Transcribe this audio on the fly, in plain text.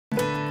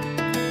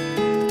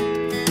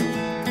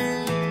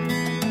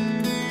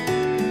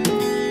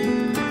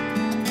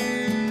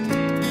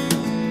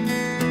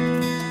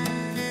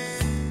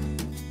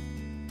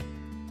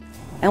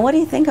And what do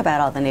you think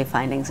about all the new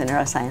findings in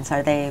neuroscience?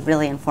 Are they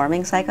really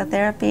informing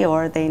psychotherapy,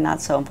 or are they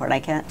not so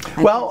important?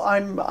 Well,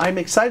 I'm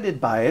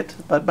excited by it,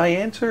 but my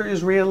answer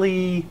is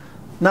really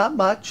not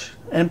much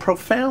and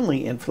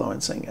profoundly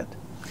influencing it.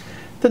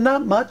 The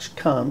not much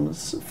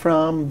comes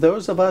from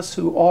those of us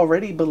who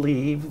already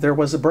believe there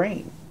was a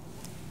brain.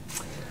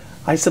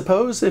 I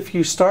suppose if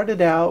you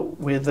started out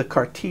with the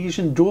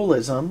Cartesian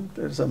dualism,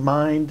 there's a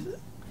mind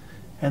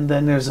and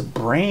then there's a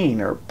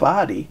brain or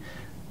body,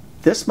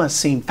 this must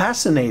seem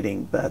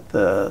fascinating that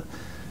the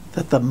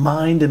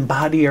mind and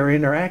body are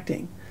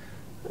interacting.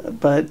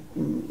 But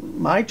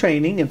my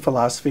training in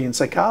philosophy and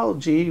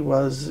psychology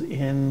was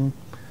in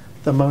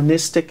the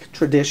monistic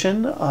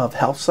tradition of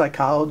health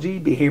psychology,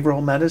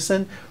 behavioral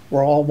medicine,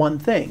 were all one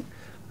thing.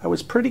 I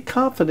was pretty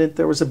confident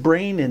there was a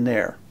brain in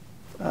there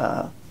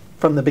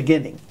from the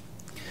beginning.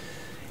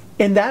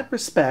 In that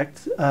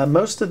respect,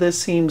 most of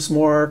this seems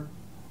more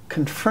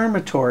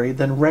confirmatory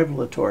than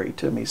revelatory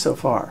to me so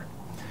far.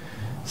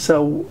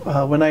 So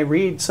when I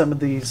read some of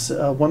these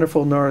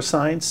wonderful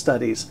neuroscience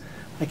studies,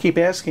 I keep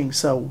asking,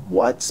 so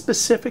what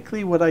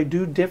specifically would I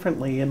do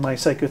differently in my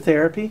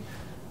psychotherapy?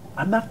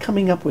 I'm not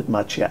coming up with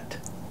much yet.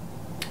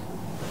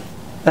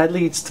 That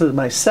leads to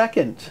my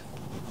second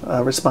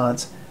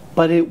response,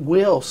 but it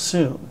will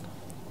soon.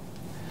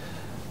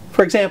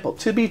 For example,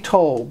 to be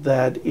told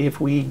that if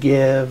we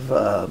give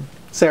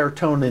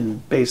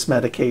serotonin-based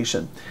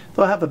medication,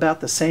 they'll have about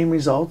the same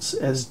results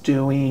as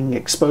doing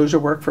exposure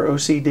work for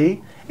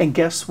OCD. And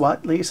guess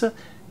what, Lisa?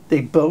 They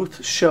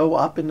both show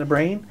up in the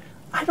brain.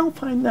 I don't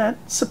find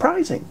that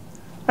surprising.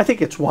 I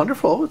think it's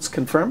wonderful, it's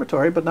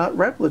confirmatory, but not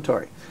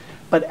revelatory.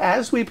 But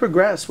as we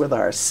progress with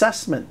our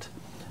assessment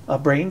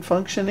of brain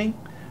functioning,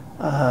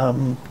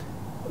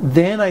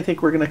 then I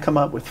think we're going to come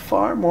up with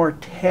far more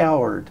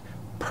tailored,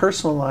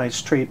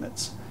 personalized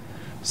treatments.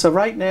 So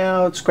right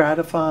now it's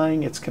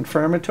gratifying, it's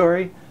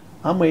confirmatory.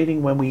 I'm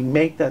waiting when we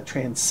make that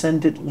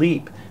transcendent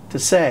leap to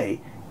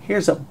say,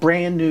 here's a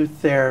brand new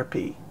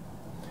therapy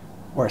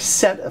or a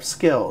set of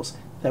skills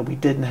that we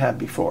didn't have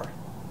before.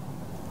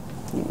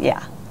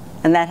 Yeah,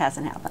 and that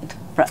hasn't happened,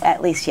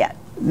 at least yet.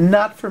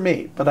 Not for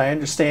me, but I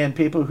understand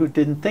people who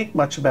didn't think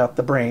much about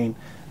the brain,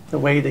 the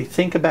way they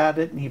think about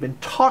it and even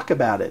talk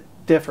about it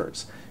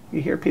differs.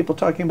 You hear people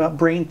talking about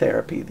brain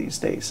therapy these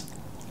days.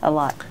 A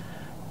lot.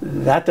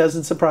 That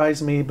doesn't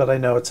surprise me, but I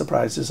know it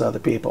surprises other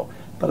people.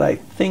 But I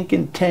think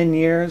in 10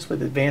 years,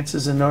 with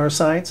advances in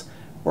neuroscience,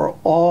 we're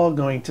all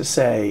going to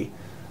say,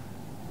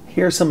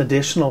 here's some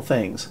additional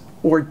things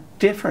or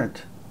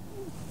different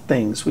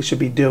things we should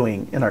be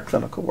doing in our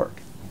clinical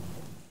work.